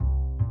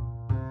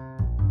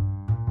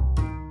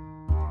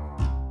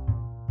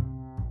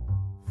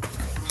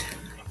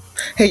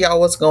Hey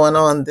y'all, what's going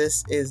on?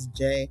 This is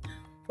Jay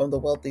from the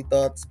Wealthy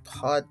Thoughts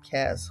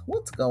Podcast.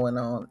 What's going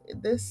on?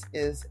 This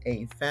is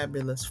a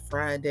fabulous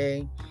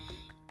Friday.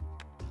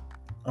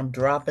 I'm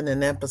dropping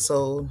an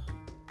episode.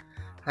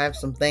 I have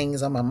some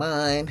things on my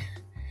mind.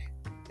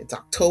 It's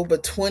October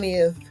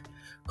 20th,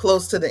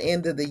 close to the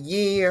end of the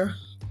year,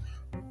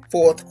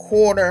 fourth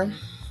quarter.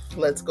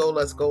 Let's go.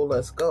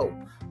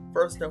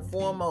 First and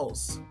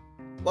foremost,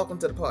 welcome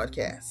to the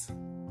podcast.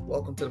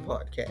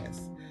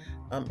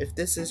 If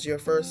this is your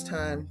first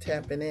time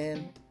tapping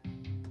in,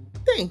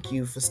 thank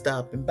you for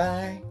stopping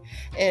by.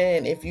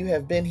 And if you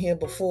have been here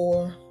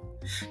before,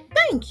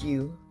 thank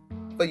you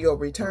for your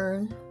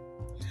return.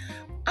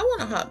 I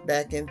want to hop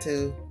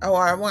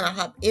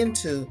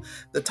into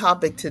the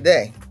topic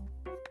today.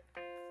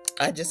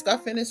 I just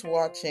got finished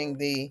watching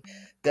the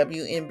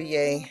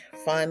WNBA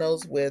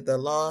finals where the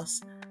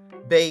Las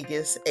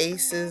Vegas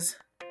Aces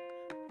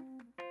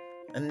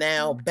are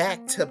now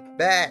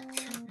back-to-back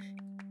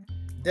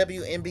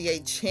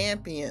WNBA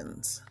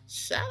champions.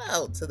 Shout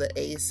out to the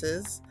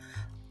Aces.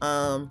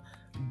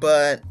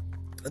 But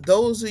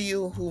those of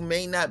you who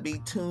may not be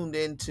tuned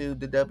into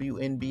the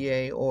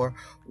WNBA or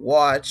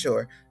watch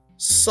or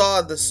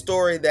saw the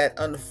story that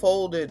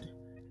unfolded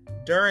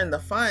during the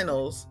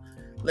finals,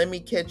 let me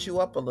catch you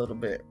up a little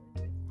bit.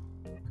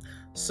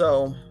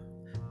 So,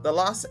 the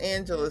Los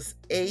Angeles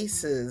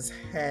Aces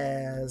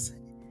has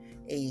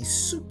a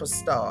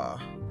superstar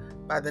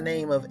by the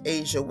name of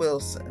A'ja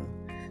Wilson.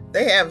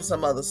 They have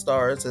some other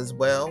stars as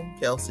well.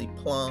 Kelsey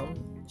Plum,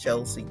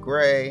 Chelsea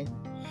Gray,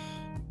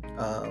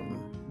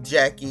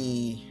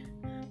 Jackie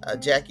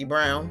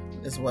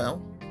Brown as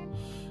well.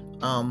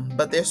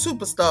 But their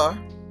superstar,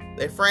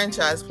 their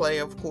franchise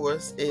player, of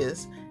course,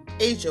 is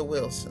A'ja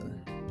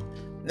Wilson.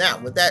 Now,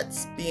 with that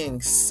being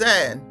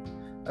said,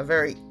 a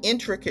very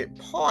intricate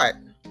part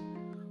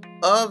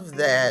of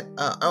that.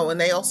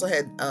 And they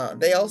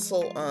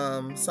also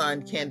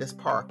signed Candace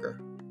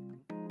Parker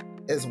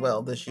as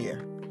well this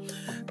year.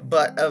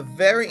 But a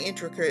very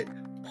intricate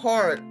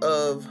part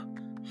of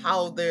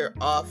how their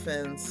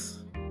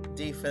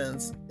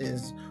defense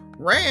is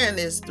ran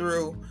is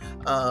through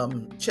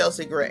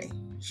Chelsea Gray.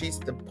 She's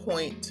the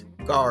point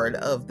guard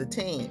of the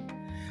team,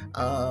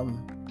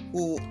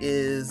 who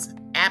is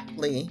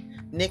aptly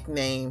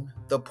nicknamed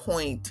the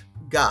Point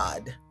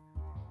God.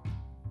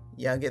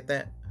 Y'all get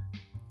that?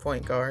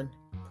 Point God,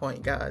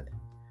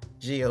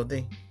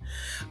 G-O-D.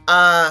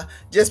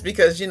 Just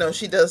because,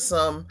 she does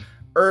some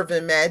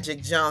Earvin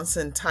Magic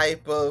Johnson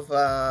type of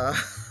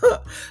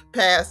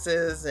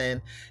passes,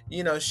 and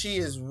she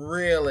is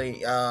really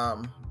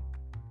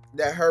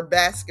that her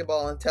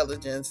basketball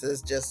intelligence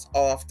is just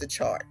off the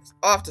charts.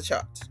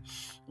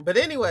 But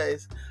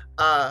anyways,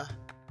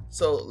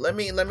 so let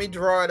me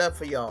draw it up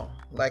for y'all,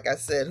 like I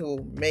said,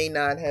 who may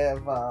not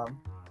have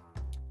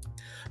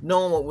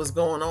known what was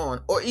going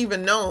on or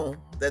even known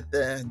that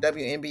the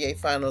WNBA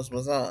finals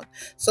was on.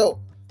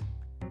 So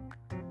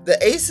the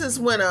Aces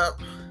went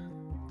up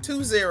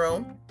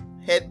 2-0,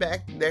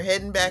 they're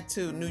heading back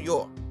to New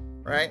York,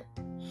 right?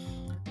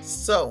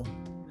 So,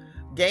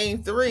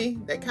 game 3,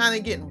 they're kind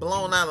of getting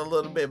blown out a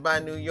little bit by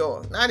New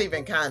York. Not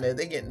even kind of,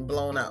 they're getting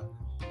blown out.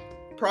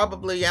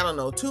 Probably,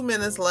 2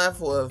 minutes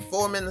left or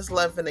 4 minutes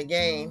left in the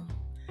game.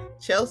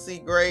 Chelsea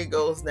Gray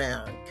goes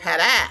down.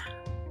 Ta-da!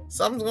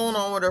 Something's going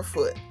on with her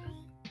foot.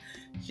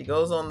 She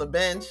goes on the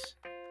bench.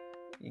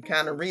 You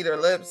kind of read her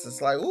lips.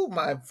 It's like, ooh,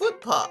 my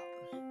foot popped.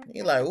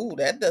 You're like, ooh,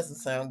 that doesn't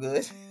sound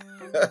good.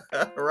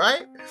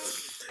 Right?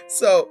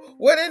 So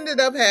what ended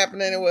up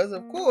happening was,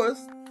 of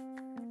course,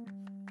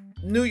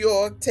 New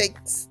York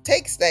takes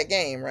that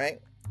game,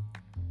 right?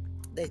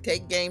 They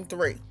take game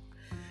 3.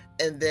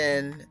 And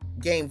then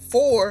game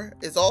 4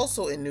 is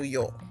also in New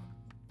York.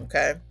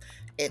 Okay?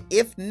 And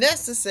if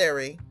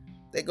necessary,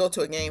 they go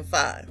to a game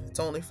 5. It's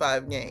only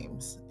 5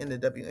 games in the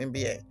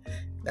WNBA.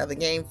 Now the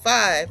game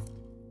 5,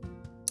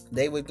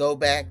 they would go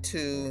back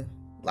to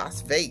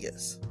Las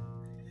Vegas,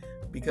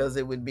 because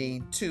it would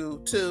be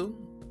 2-2,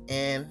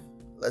 and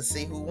let's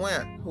see who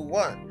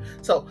won.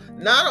 So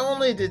not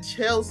only did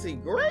Chelsea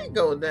Gray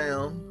go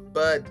down,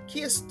 but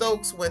Kiah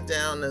Stokes went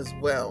down as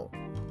well.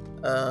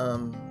 A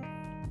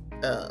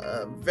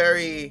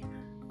very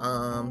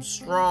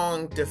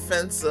strong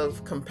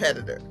defensive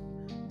competitor.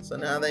 So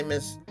now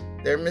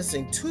they're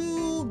missing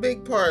 2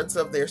 big parts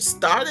of their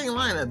starting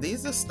lineup.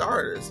 These are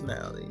starters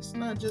now. These are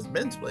not just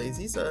bench plays.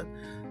 These are,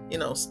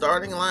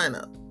 starting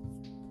lineup.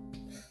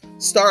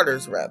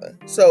 Starters, rather.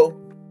 So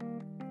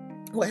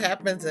what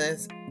happens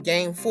is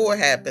game 4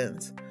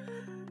 happens.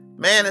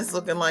 Man, it's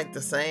looking like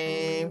the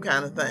same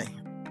kind of thing.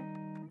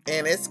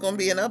 And it's going to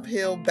be an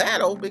uphill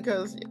battle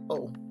because,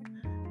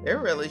 they're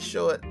really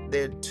short.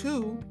 They're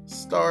 2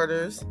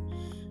 starters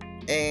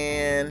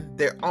and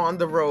they're on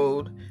the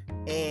road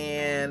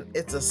and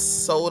it's a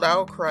sold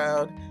out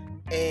crowd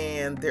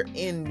and they're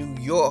in New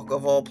York,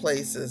 of all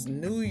places.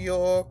 New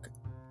York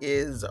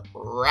is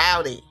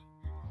rowdy.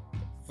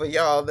 For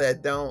y'all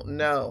that don't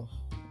know,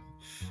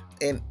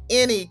 in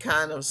any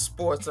kind of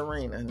sports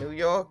arena, New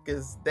York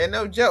they're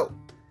no joke.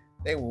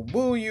 They will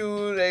boo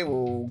you. They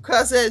will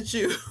cuss at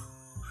you.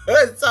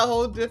 It's a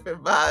whole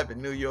different vibe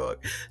in New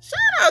York.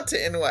 Shout out to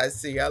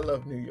NYC. I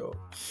love New York.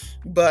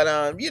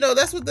 But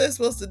that's what they're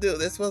supposed to do.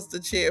 They're supposed to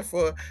cheer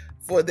for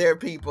their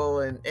people,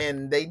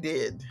 and they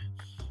did.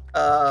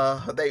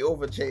 They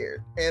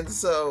overcheered. And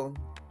so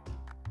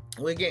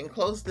we're getting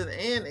close to the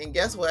end, and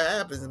guess what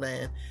happens,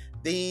 man?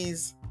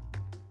 These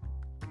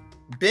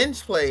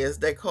bench players,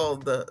 they call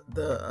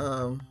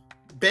the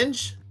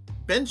bench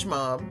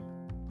mob,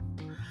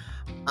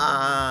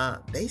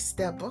 they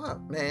step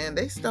up, man.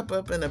 They step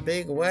up in a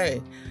big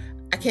way.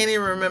 I can't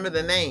even remember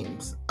the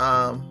names,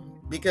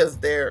 because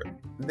they're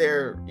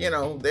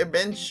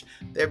bench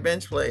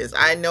players.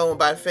 I know them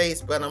by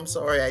face, but I'm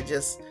sorry, I'm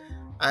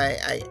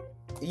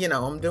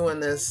doing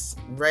this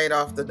right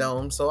off the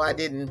dome, so I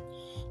don't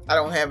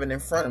have it in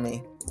front of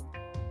me.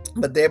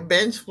 But their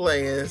bench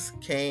players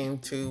came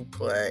to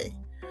play.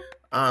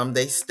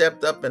 They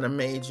stepped up in a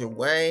major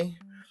way.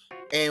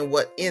 And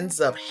what ends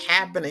up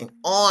happening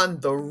on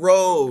the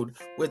road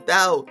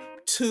without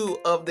two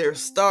of their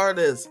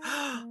starters,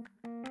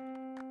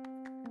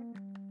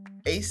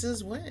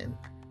 Aces win.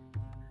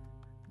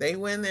 They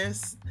win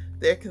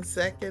their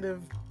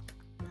consecutive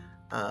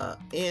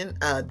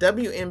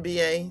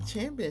WNBA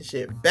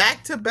championship,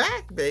 back to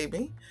back,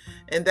 baby.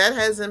 And that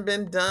hasn't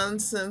been done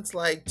since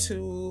like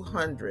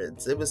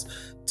 200s. It was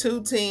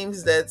two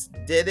teams that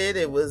did it.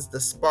 It was the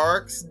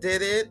Sparks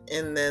did it,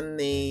 and then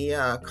the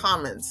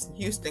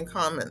Houston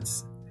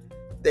Comets.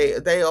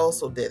 They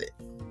also did it.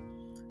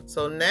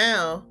 So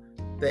now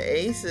the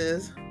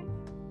Aces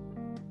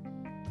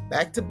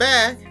back to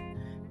back,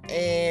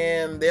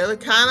 and they're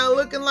kind of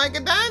looking like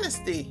a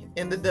dynasty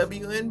in the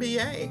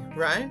WNBA,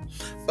 right?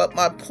 But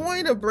my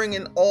point of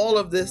bringing all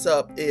of this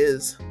up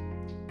is,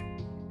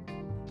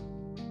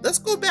 let's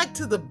go back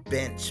to the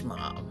bench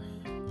mob.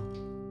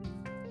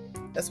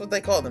 That's what they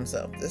call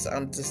themselves. This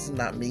is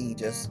not me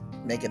just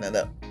making it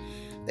up.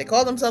 They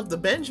call themselves the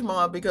bench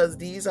mob because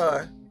these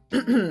are,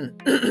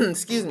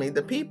 excuse me,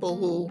 the people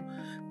who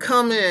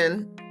come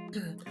in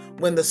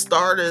when the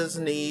starters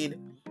need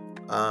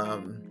a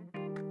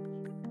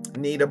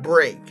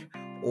break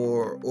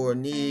or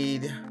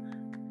need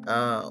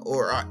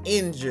or are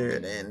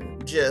injured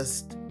and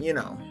just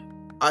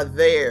are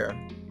there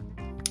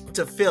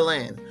to fill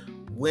in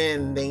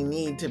when they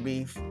need to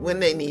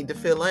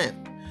fill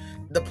in.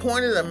 The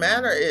point of the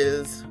matter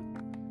is,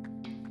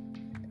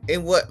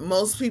 and what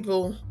most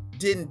people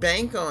didn't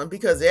bank on,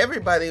 because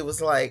everybody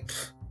was like,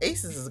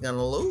 Aces is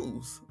gonna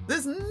lose.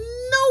 There's no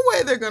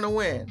way they're gonna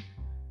win.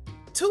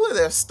 Two of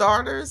their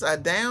starters are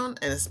down,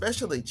 and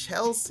especially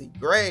Chelsea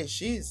Gray.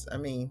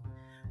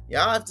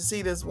 Y'all have to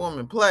see this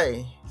woman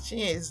play.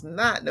 She's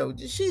no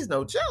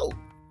joke,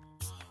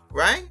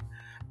 right?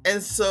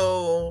 And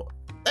so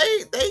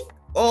they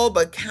all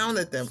but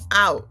counted them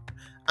out.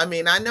 I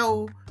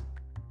know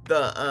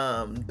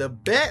the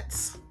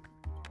bets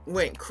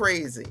went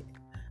crazy.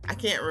 I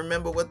can't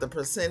remember what the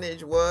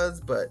percentage was,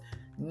 but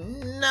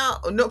no,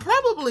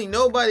 probably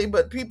nobody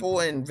but people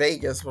in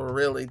Vegas were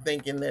really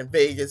thinking that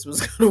Vegas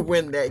was going to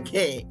win that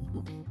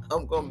game.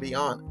 I'm going to be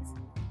honest,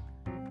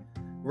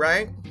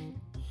 right?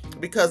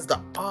 Because the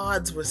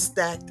odds were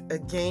stacked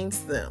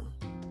against them.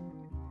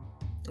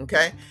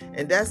 Okay?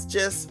 And that's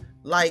just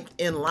like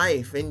in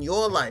life, in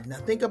your life. Now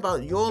think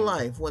about your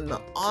life. When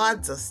the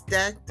odds are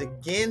stacked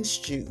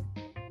against you,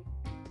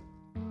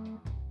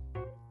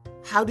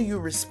 how do you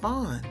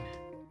respond?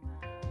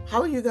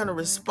 How are you going to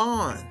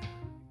respond?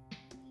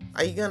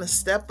 Are you going to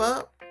step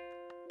up?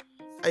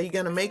 Are you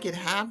going to make it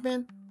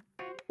happen?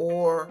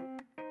 Or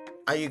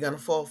are you going to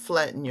fall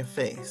flat in your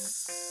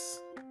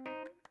face?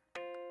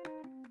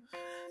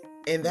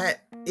 And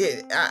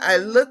I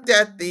looked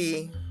at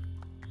the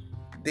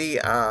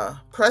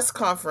press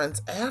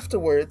conference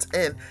afterwards,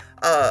 and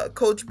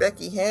Coach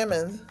Becky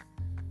Hammon,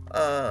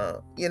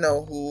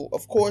 who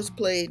of course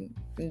played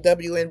in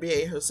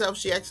WNBA herself,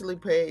 she actually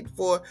played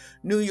for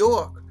New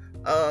York.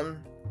 For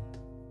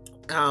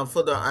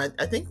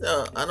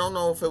I don't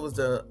know if it was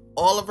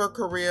all of her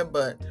career,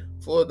 but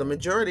for the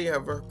majority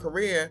of her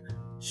career,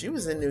 she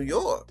was in New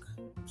York.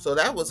 So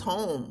that was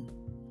home.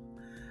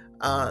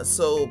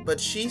 But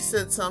she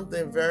said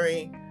something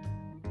very,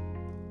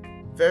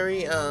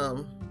 very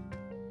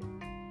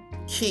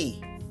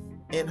key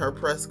in her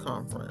press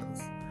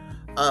conference.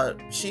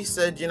 She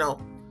said,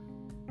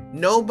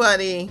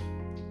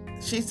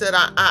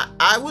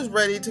 I was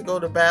ready to go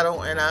to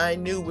battle, and I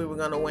knew we were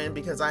going to win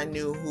because I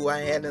knew who I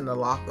had in the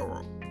locker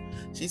room.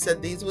 She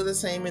said these were the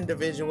same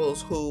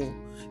individuals who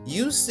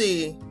you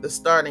see the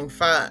starting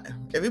five.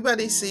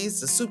 Everybody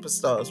sees the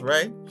superstars,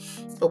 right?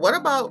 But what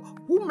about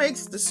who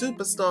makes the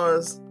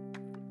superstars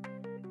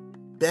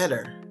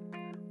better?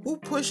 Who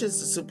pushes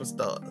the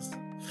superstars?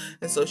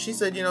 And so she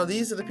said,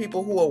 these are the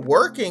people who are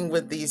working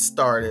with these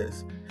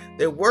starters.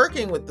 They're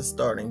working with the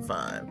starting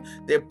five.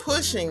 They're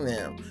pushing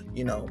them,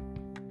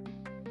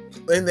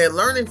 and they're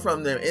learning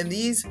from them. And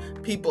these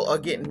people are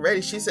getting ready.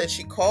 She said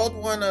she called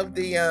one of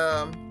the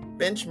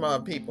bench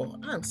mob people.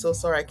 I'm so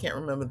sorry, I can't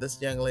remember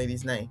this young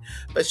lady's name.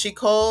 But she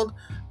called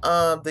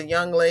the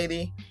young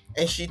lady,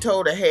 and she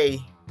told her, hey,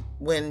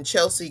 when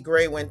Chelsea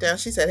Gray went down,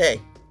 she said,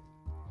 hey,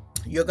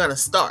 you're going to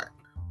start.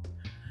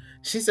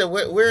 She said,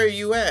 where are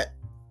you at?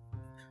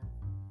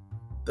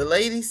 The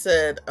lady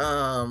said,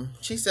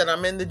 she said,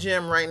 I'm in the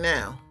gym right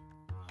now.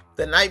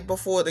 The night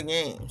before the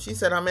game. She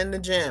said, I'm in the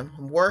gym.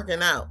 I'm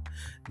working out.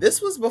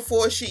 This was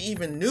before she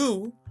even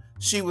knew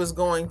she was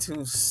going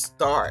to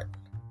start.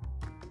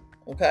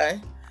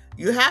 Okay?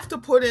 You have to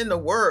put in the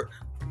work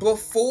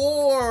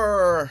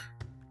before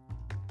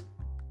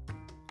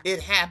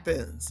it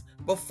happens.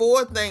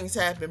 Before things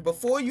happen.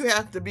 Before you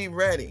have to be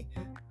ready.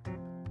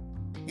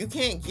 You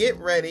can't get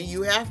ready.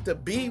 You have to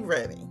be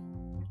ready.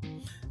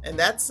 And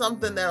that's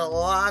something that a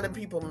lot of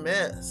people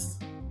miss.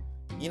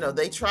 You know,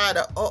 they try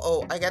to,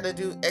 I got to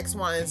do X,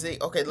 Y, and Z.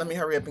 Okay, let me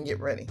hurry up and get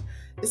ready.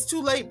 It's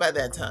too late by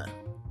that time.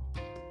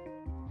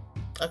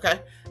 Okay?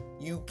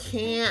 You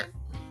can't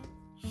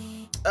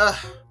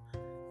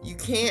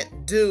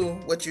do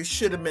what you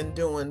should have been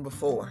doing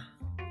before.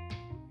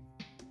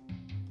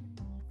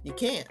 You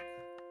can't.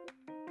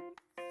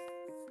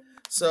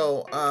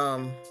 So,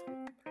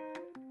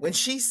 when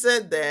she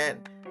said that,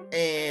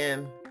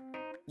 and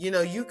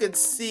you could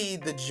see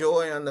the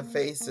joy on the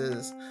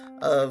faces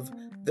of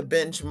the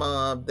bench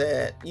mob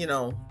that,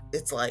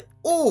 it's like,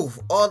 ooh,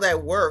 all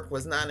that work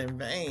was not in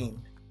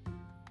vain.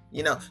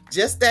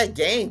 Just that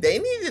game, they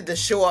needed to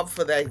show up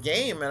for that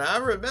game. And I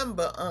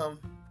remember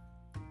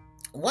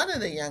one of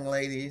the young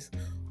ladies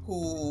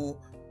who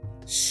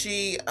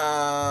she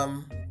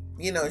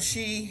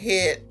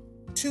hit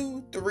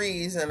 2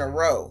 threes in a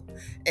row.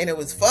 And it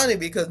was funny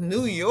because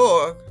New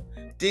York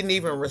didn't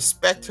even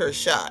respect her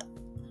shot.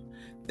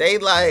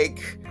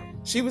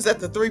 She was at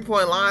the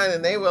 3-point line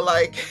and they were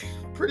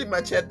pretty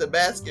much at the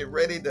basket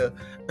ready to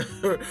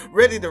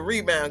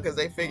rebound because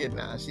they figured,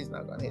 she's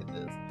not going to hit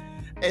this.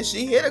 And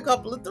she hit a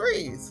couple of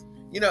threes.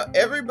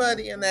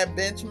 Everybody in that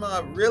bench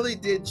mob really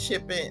did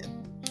chip in.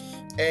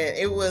 And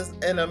it was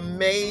an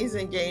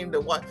amazing game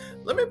to watch.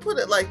 Let me put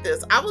it like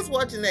this. I was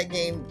watching that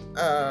game,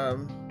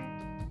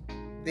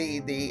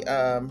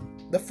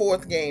 the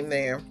fourth game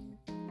there.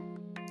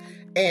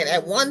 And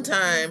at one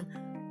time,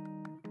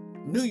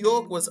 New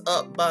York was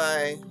up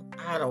by,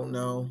 I don't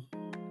know,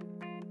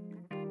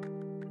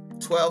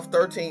 12,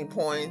 13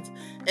 points.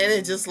 And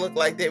it just looked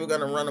like they were going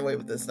to run away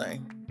with this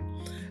thing.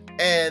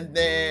 And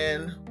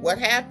then what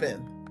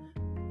happened?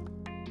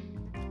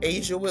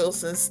 A'ja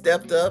Wilson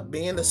stepped up,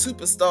 being the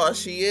superstar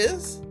she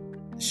is.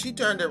 She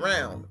turned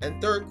around. And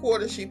third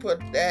quarter, she put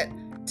that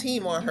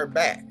team on her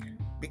back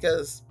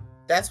because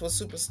that's what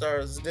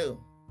superstars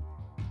do.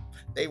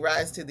 They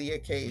rise to the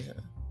occasion.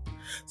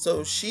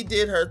 So she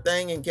did her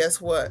thing, and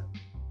guess what?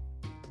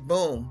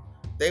 Boom.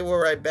 They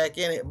were right back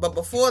in it. But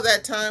before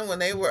that time, when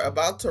they were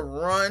about to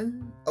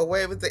run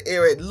away with the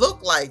air, it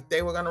looked like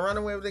they were going to run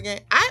away with the game.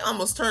 I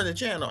almost turned the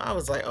channel. I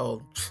was like,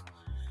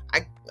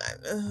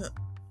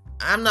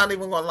 I'm not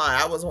even going to lie.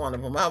 I was one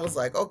of them. I was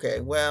like,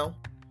 okay, well,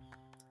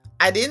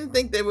 I didn't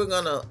think they were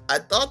going to, I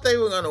thought they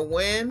were going to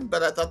win,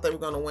 but I thought they were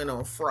going to win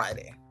on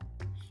Friday.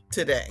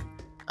 Today.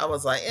 I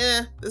was like,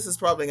 this is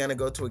probably going to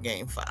go to a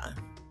game 5.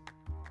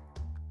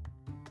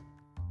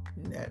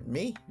 Not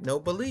me, no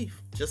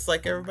belief, just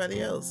like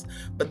everybody else.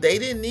 But they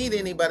didn't need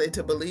anybody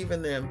to believe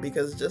in them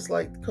because just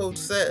like the coach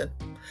said,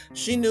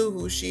 she knew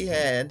who she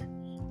had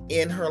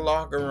in her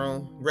locker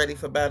room ready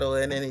for battle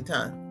at any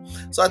time.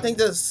 So I think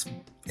that's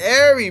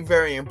very,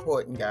 very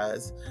important,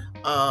 guys.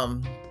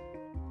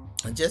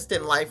 Just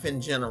in life in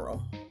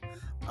general.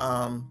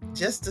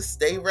 Just to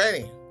stay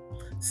ready.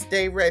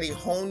 Stay ready,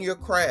 hone your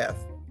craft.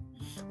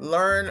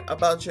 Learn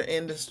about your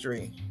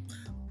industry.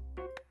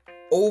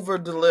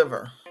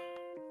 Over-deliver.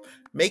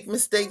 Make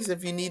mistakes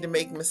if you need to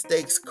make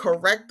mistakes.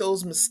 Correct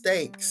those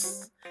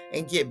mistakes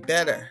and get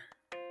better.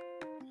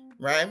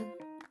 Right?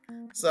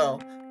 So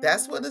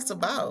that's what it's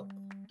about.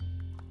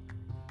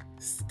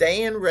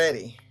 Staying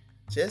ready.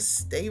 Just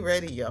stay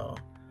ready, y'all.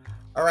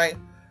 All right.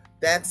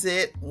 That's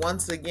it.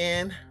 Once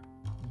again,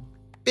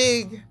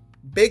 big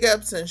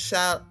ups and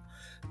shout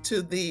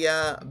to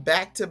the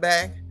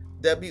back-to-back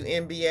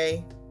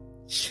WNBA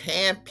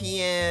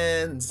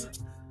champions.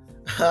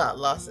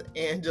 Los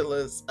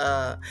Angeles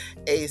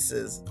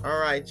Aces. All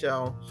right,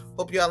 y'all.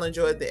 Hope y'all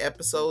enjoyed the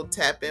episode.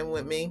 Tap in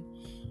with me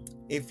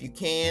if you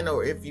can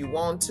or if you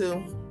want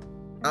to.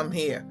 I'm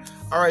here.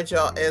 All right,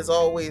 y'all. As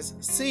always,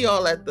 see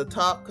y'all at the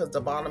top because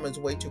the bottom is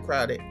way too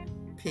crowded.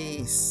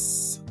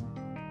 Peace.